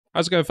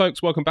How's it going,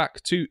 folks? Welcome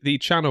back to the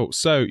channel.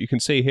 So you can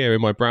see here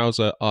in my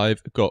browser,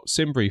 I've got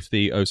SimBrief,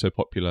 the oh so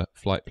popular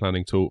flight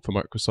planning tool for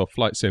Microsoft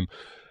Flight Sim.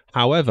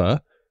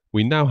 However,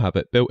 we now have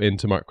it built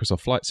into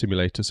Microsoft Flight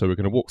Simulator. So we're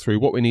going to walk through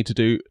what we need to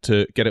do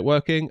to get it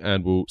working,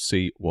 and we'll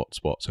see what's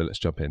what. So let's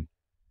jump in.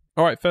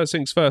 All right, first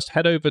things first,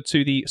 head over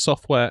to the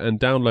Software and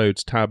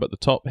Downloads tab at the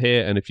top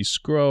here, and if you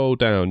scroll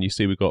down, you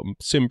see we've got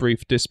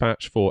SimBrief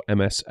Dispatch for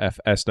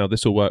MSFS. Now,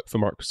 this will work for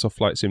Microsoft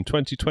Flight Sim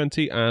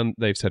 2020, and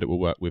they've said it will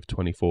work with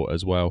 24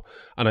 as well.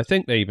 And I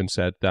think they even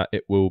said that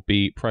it will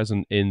be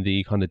present in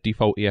the kind of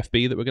default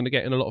EFB that we're going to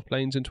get in a lot of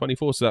planes in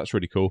 24, so that's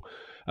really cool.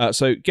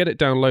 So get it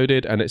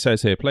downloaded, and it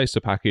says here, place the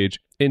package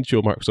into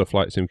your Microsoft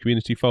Flight Sim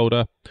community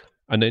folder,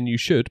 and then you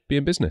should be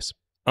in business.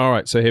 All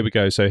right, so here we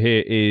go. So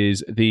here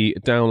is the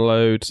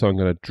download. So I'm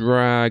going to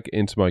drag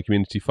into my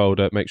community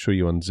folder. Make sure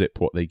you unzip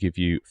what they give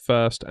you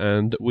first,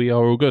 and we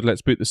are all good.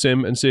 Let's boot the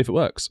sim and see if it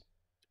works.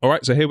 All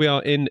right, so here we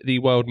are in the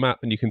world map,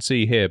 and you can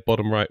see here,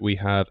 bottom right, we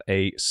have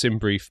a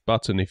SimBrief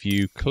button. If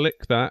you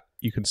click that,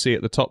 you can see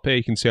at the top here,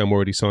 you can see I'm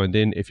already signed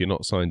in. If you're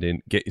not signed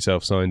in, get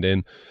yourself signed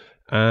in.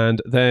 And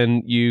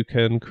then you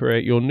can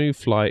create your new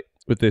flight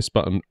with this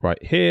button right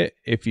here.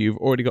 If you've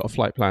already got a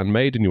flight plan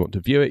made and you want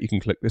to view it, you can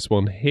click this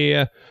one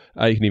here.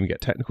 You can even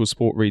get technical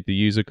support, read the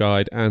user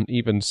guide, and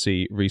even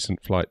see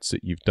recent flights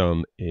that you've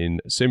done in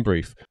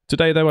SimBrief.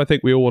 Today, though, I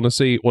think we all want to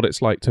see what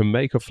it's like to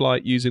make a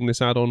flight using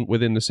this add-on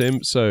within the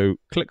sim. So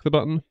click the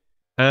button.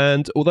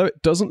 And although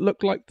it doesn't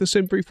look like the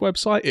SimBrief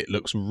website, it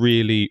looks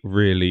really,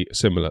 really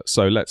similar.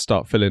 So let's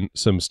start filling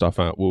some stuff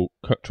out. We'll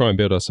try and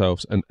build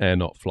ourselves an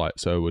air-not flight.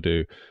 So we'll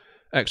do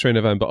X-ray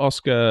November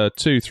Oscar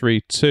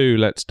 232.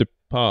 Let's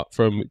depart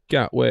from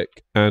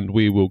Gatwick, and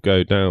we will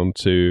go down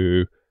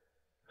to,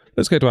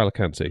 let's go to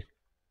Alicante.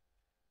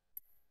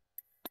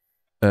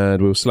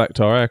 And we'll select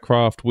our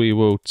aircraft. We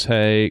will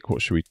take,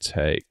 what should we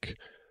take?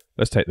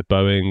 Let's take the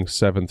Boeing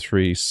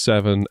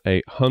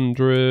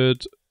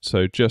 737-800.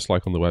 So just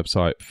like on the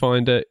website,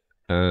 find it,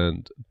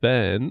 and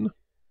then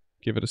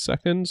give it a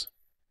second.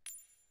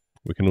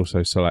 We can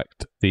also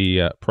select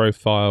the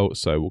profile.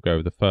 So we'll go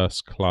with the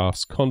first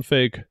class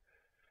config.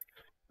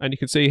 And you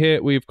can see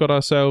here, we've got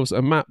ourselves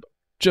a map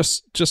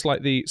just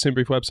like the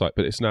SimBrief website,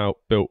 but it's now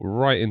built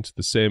right into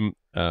the sim.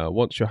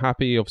 Once you're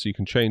happy, obviously you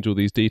can change all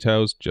these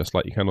details just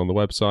like you can on the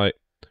website.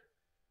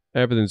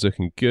 Everything's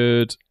looking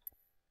good.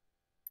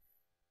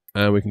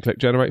 And we can click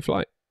Generate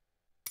Flight.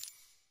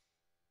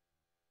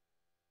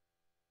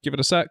 Give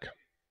it a sec.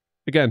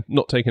 Again,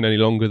 not taking any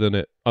longer than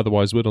it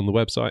otherwise would on the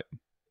website.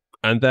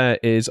 And there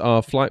is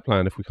our flight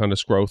plan. If we kind of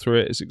scroll through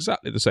it, it's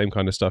exactly the same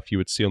kind of stuff you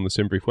would see on the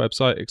SimBrief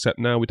website, except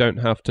now we don't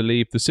have to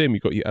leave the sim.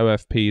 You've got your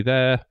OFP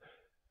there,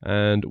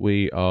 and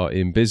we are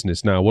in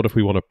business. Now, what if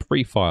we want to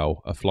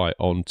pre-file a flight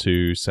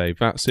onto, say,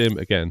 VATSIM?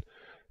 Again,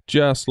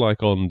 just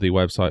like on the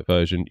website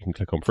version, you can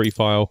click on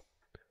pre-file.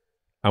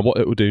 And what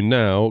it will do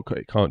now,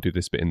 it can't do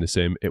this bit in the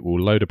sim, it will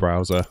load a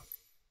browser,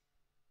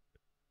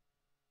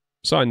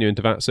 sign you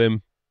into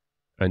VATSIM,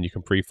 and you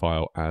can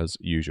pre-file as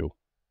usual.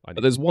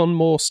 But there's one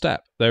more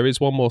step. There is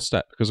one more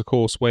step, because of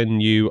course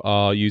when you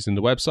are using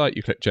the website,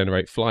 you click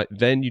Generate Flight,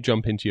 then you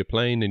jump into your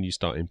plane and you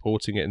start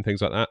importing it and things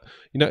like that.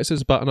 You notice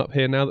there's a button up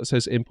here now that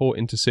says Import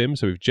into Sim.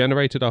 So we've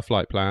generated our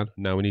flight plan.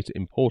 Now we need to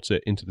import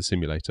it into the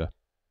simulator.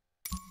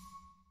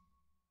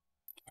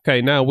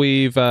 Okay, now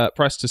we've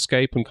pressed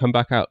Escape and come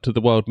back out to the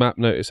world map.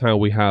 Notice how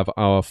we have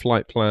our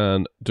flight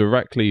plan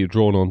directly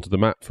drawn onto the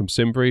map from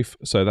SimBrief.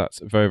 So that's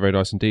very, very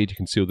nice indeed. You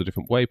can see all the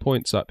different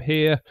waypoints up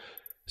here.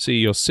 See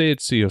your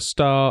SID, see your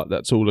star,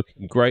 that's all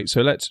looking great.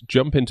 So let's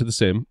jump into the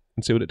sim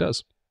and see what it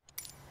does.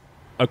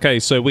 Okay,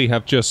 so we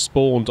have just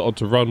spawned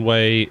onto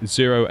runway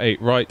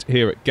 08 right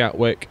here at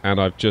Gatwick,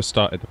 and I've just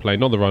started the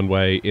plane on the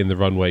runway in the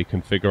runway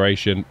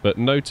configuration. But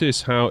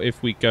notice how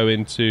if we go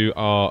into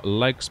our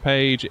legs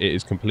page, it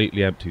is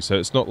completely empty. So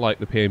it's not like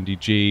the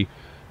PMDG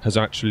has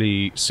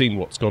actually seen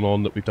what's gone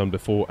on that we've done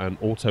before and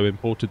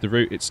auto-imported the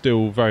route. It's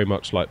still very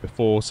much like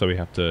before, so we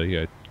have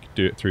to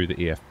do it through the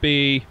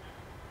EFB.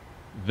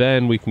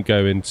 Then we can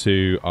go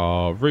into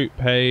our route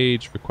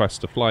page,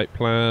 request a flight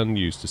plan,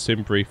 use the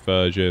SimBrief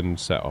version,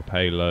 set our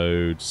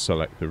payload,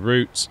 select the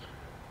routes,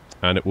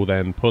 and it will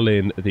then pull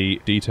in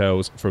the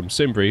details from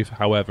SimBrief.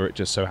 However, it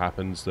just so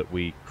happens that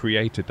we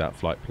created that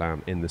flight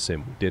plan in the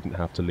sim. We didn't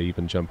have to leave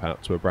and jump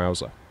out to a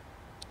browser.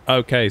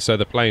 Okay, so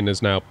the plane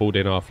has now pulled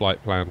in our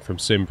flight plan from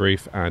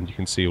SimBrief, and you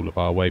can see all of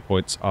our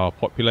waypoints are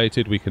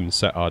populated. We can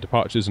set our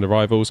departures and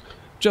arrivals.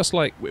 Just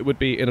like it would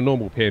be in a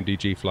normal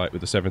PMDG flight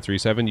with the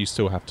 737, you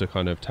still have to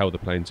kind of tell the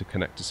plane to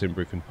connect to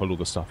SimBrief and pull all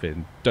the stuff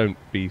in. Don't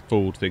be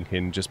fooled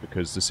thinking just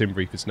because the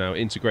SimBrief is now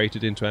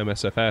integrated into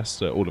MSFS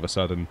that all of a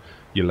sudden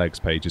your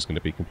legs page is going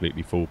to be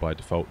completely full by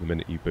default the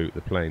minute you boot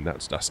the plane.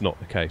 That's not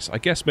the case. I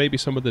guess maybe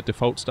some of the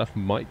default stuff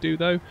might do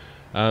though.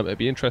 It'd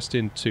be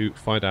interesting to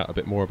find out a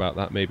bit more about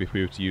that. Maybe if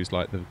we were to use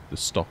like the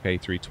stock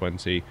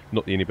A320,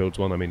 not the UniBuilds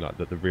one, I mean like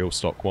the real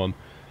stock one.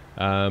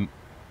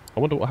 I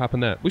wonder what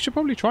happened there. We should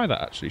probably try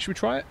that, actually. Should we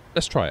try it?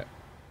 Let's try it.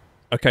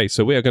 Okay,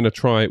 so we are going to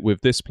try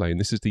with this plane.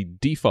 This is the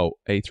default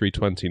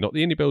A320, not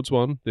the IndyBuilds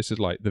one. This is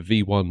like the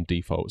V1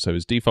 default, so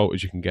as default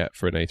as you can get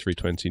for an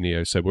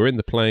A320neo. So we're in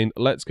the plane.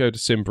 Let's go to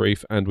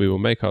SimBrief, and we will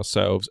make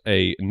ourselves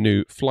a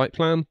new flight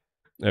plan.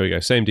 There we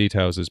go, same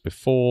details as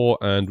before,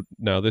 and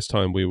now this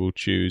time we will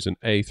choose an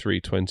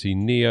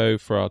A320neo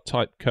for our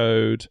type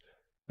code,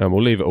 and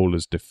we'll leave it all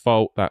as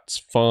default. That's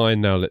fine.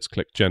 Now let's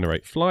click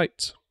Generate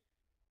Flight.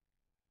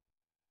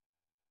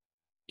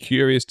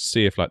 Curious to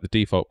see if like the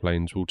default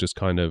planes will just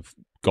kind of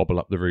gobble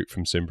up the route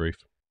from SimBrief.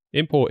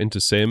 Import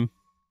into Sim.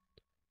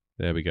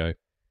 There we go.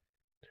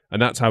 And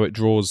that's how it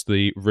draws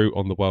the route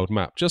on the world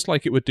map, just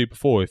like it would do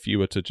before if you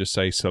were to just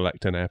say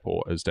select an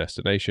airport as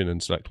destination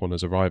and select one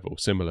as arrival.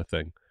 Similar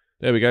thing.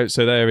 There we go.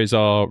 So there is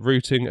our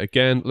routing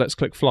again. Let's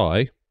click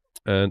Fly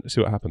and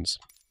see what happens.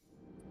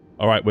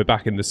 All right, we're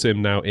back in the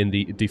sim now in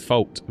the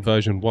default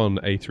version 1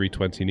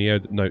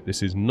 A320neo. Note,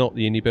 this is not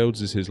the IndyBuilds.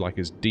 This is like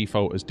as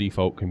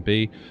default can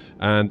be.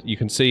 And you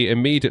can see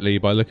immediately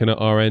by looking at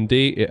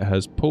RND, it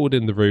has pulled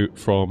in the route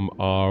from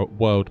our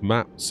world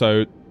map.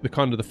 So the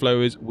kind of the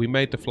flow is we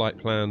made the flight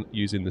plan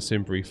using the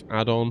SimBrief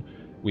add-on.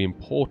 We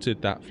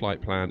imported that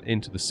flight plan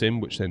into the sim,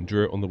 which then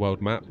drew it on the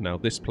world map. Now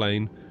this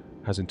plane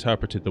has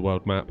interpreted the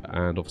world map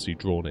and obviously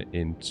drawn it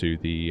into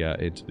the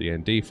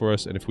ND for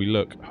us. And if we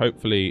look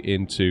hopefully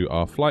into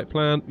our flight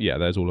plan, yeah,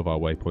 there's all of our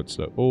waypoints.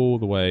 Look all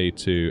the way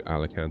to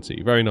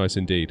Alicante. Very nice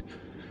indeed.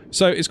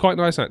 So it's quite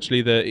nice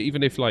actually that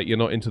even if like you're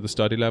not into the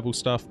study level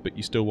stuff, but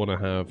you still want to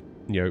have,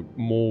 you know,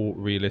 more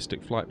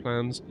realistic flight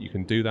plans, you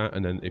can do that.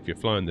 And then if you're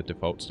flying the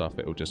default stuff,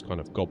 it will just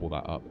kind of gobble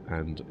that up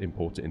and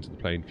import it into the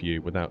plane for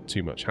you without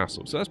too much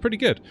hassle. So that's pretty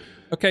good.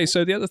 Okay,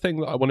 so the other thing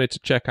that I wanted to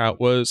check out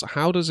was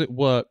how does it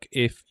work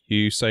if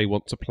you say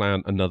want to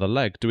plan another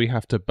leg? Do we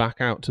have to back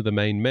out to the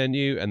main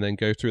menu and then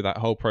go through that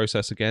whole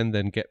process again,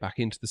 then get back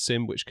into the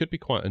sim, which could be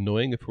quite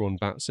annoying if we're on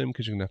VATSIM,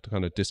 because you're going to have to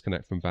kind of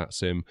disconnect from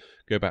VATSIM,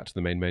 go back to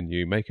the main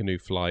menu, make a new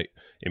flight,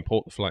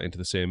 import the flight into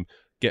the sim,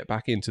 get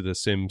back into the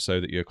sim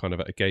so that you're kind of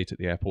at a gate at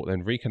the airport,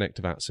 then reconnect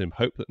to VATSIM,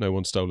 hope that no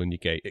one's stolen your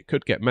gate. It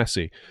could get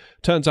messy.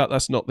 Turns out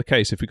that's not the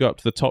case. If we go up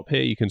to the top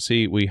here, you can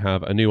see we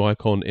have a new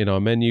icon in our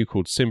menu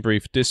called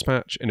SimBrief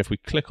Dispatch, and if we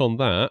click on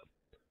that,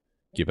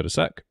 give it a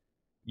sec,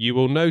 you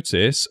will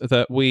notice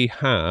that we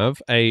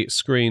have a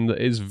screen that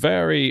is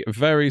very,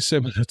 very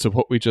similar to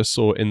what we just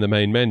saw in the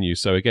main menu.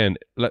 So again,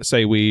 let's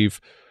say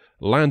we've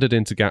landed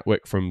into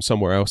Gatwick from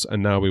somewhere else,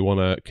 and now we want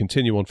to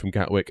continue on from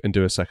Gatwick and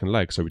do a second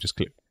leg. So we just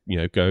click, you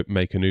know, go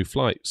make a new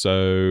flight.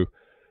 So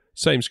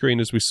same screen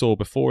as we saw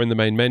before in the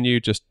main menu,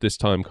 just this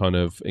time kind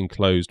of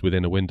enclosed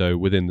within a window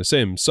within the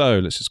sim. So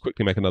let's just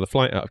quickly make another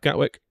flight out of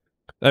Gatwick.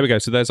 There we go.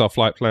 So there's our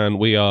flight plan.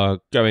 We are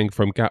going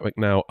from Gatwick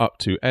now up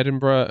to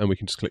Edinburgh, and we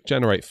can just click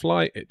Generate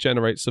Flight. It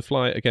generates the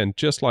flight. Again,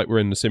 just like we're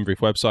in the SimBrief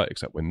website,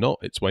 except we're not.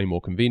 It's way more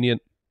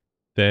convenient.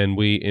 Then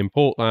we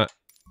import that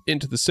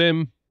into the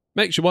sim.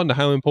 Makes you wonder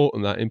how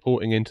important that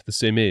importing into the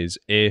sim is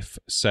if,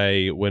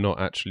 say, we're not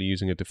actually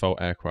using a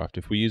default aircraft.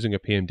 If we're using a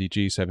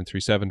PMDG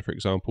 737, for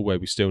example, where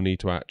we still need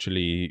to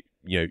actually,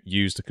 you know,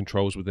 use the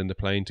controls within the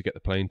plane to get the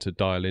plane to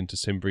dial into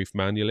SimBrief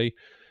manually,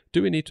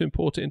 do we need to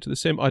import it into the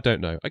sim? I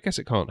don't know. I guess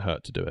it can't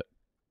hurt to do it.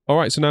 All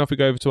right, so now if we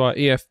go over to our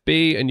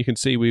EFB, and you can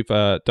see we've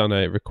done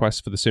a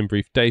request for the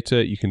SimBrief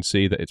data, you can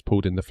see that it's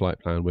pulled in the flight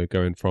plan. We're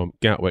going from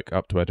Gatwick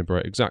up to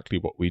Edinburgh, exactly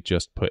what we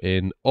just put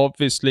in.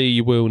 Obviously,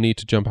 you will need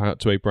to jump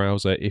out to a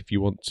browser if you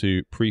want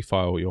to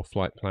pre-file your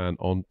flight plan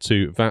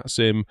onto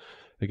VATSIM.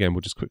 Again, we'll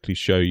just quickly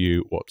show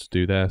you what to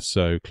do there.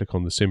 So click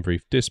on the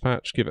SimBrief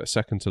dispatch, give it a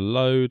second to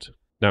load.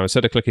 Now,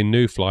 instead of clicking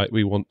New Flight,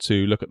 we want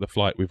to look at the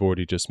flight we've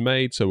already just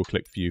made. So we'll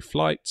click View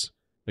Flight.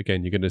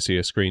 Again, you're going to see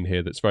a screen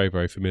here that's very,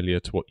 very familiar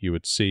to what you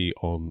would see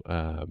on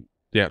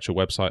the actual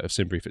website of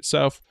SimBrief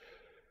itself.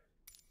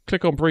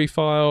 Click on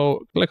Pre-File,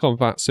 click on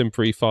VATSIM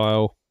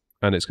Pre-File,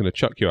 and it's going to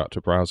chuck you out to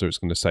a browser. It's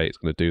going to say it's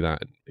going to do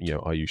that. You know,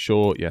 are you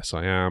sure? Yes,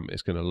 I am.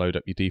 It's going to load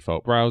up your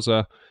default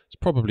browser. It's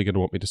probably going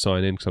to want me to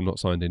sign in because I'm not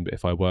signed in, but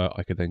if I were,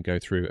 I could then go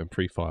through and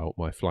pre-file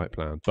my flight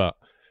plan. But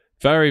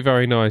very,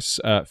 very nice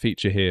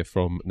feature here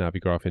from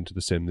Navigraph into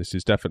the sim. This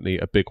is definitely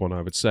a big one,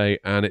 I would say,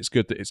 and it's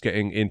good that it's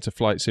getting into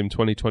Flight Sim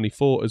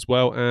 2024 as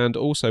well, and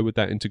also with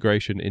that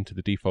integration into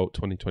the default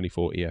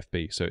 2024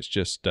 EFB. So it's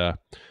just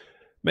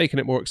making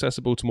it more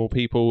accessible to more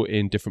people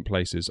in different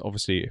places.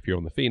 Obviously, if you're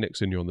on the Phoenix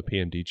and you're on the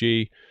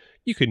PMDG,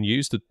 you can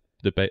use the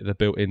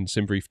built-in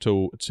SimBrief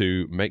tool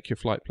to make your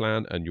flight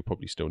plan, and you'll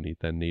probably still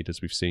need,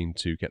 as we've seen,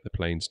 to get the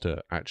planes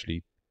to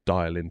actually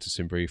dial into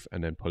SimBrief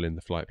and then pull in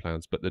the flight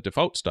plans. But the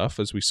default stuff,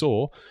 as we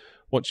saw,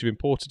 once you've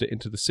imported it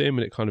into the sim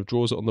and it kind of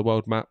draws it on the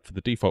world map for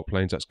the default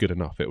planes, that's good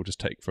enough. It will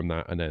just take from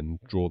that and then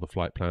draw the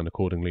flight plan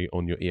accordingly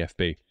on your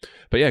EFB.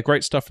 But yeah,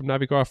 great stuff from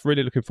Navigraph.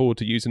 Really looking forward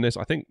to using this.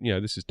 I think, you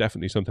know, this is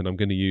definitely something I'm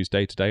going to use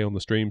day to day on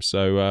the stream.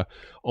 So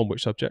on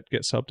which subject,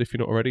 get subbed if you're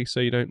not already, so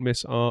you don't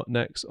miss our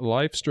next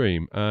live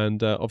stream.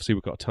 And obviously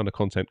we've got a ton of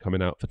content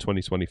coming out for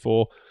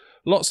 2024.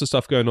 Lots of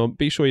stuff going on.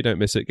 Be sure you don't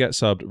miss it. Get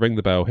subbed, ring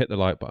the bell, hit the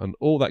like button,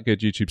 all that good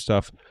YouTube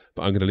stuff.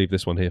 But I'm going to leave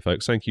this one here,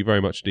 folks. Thank you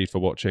very much indeed for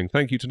watching.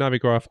 Thank you to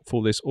Navigraph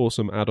for this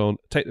awesome add-on.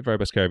 Take the very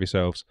best care of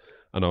yourselves.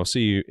 and I'll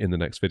see you in the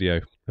next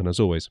video. And as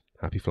always,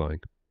 happy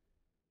flying.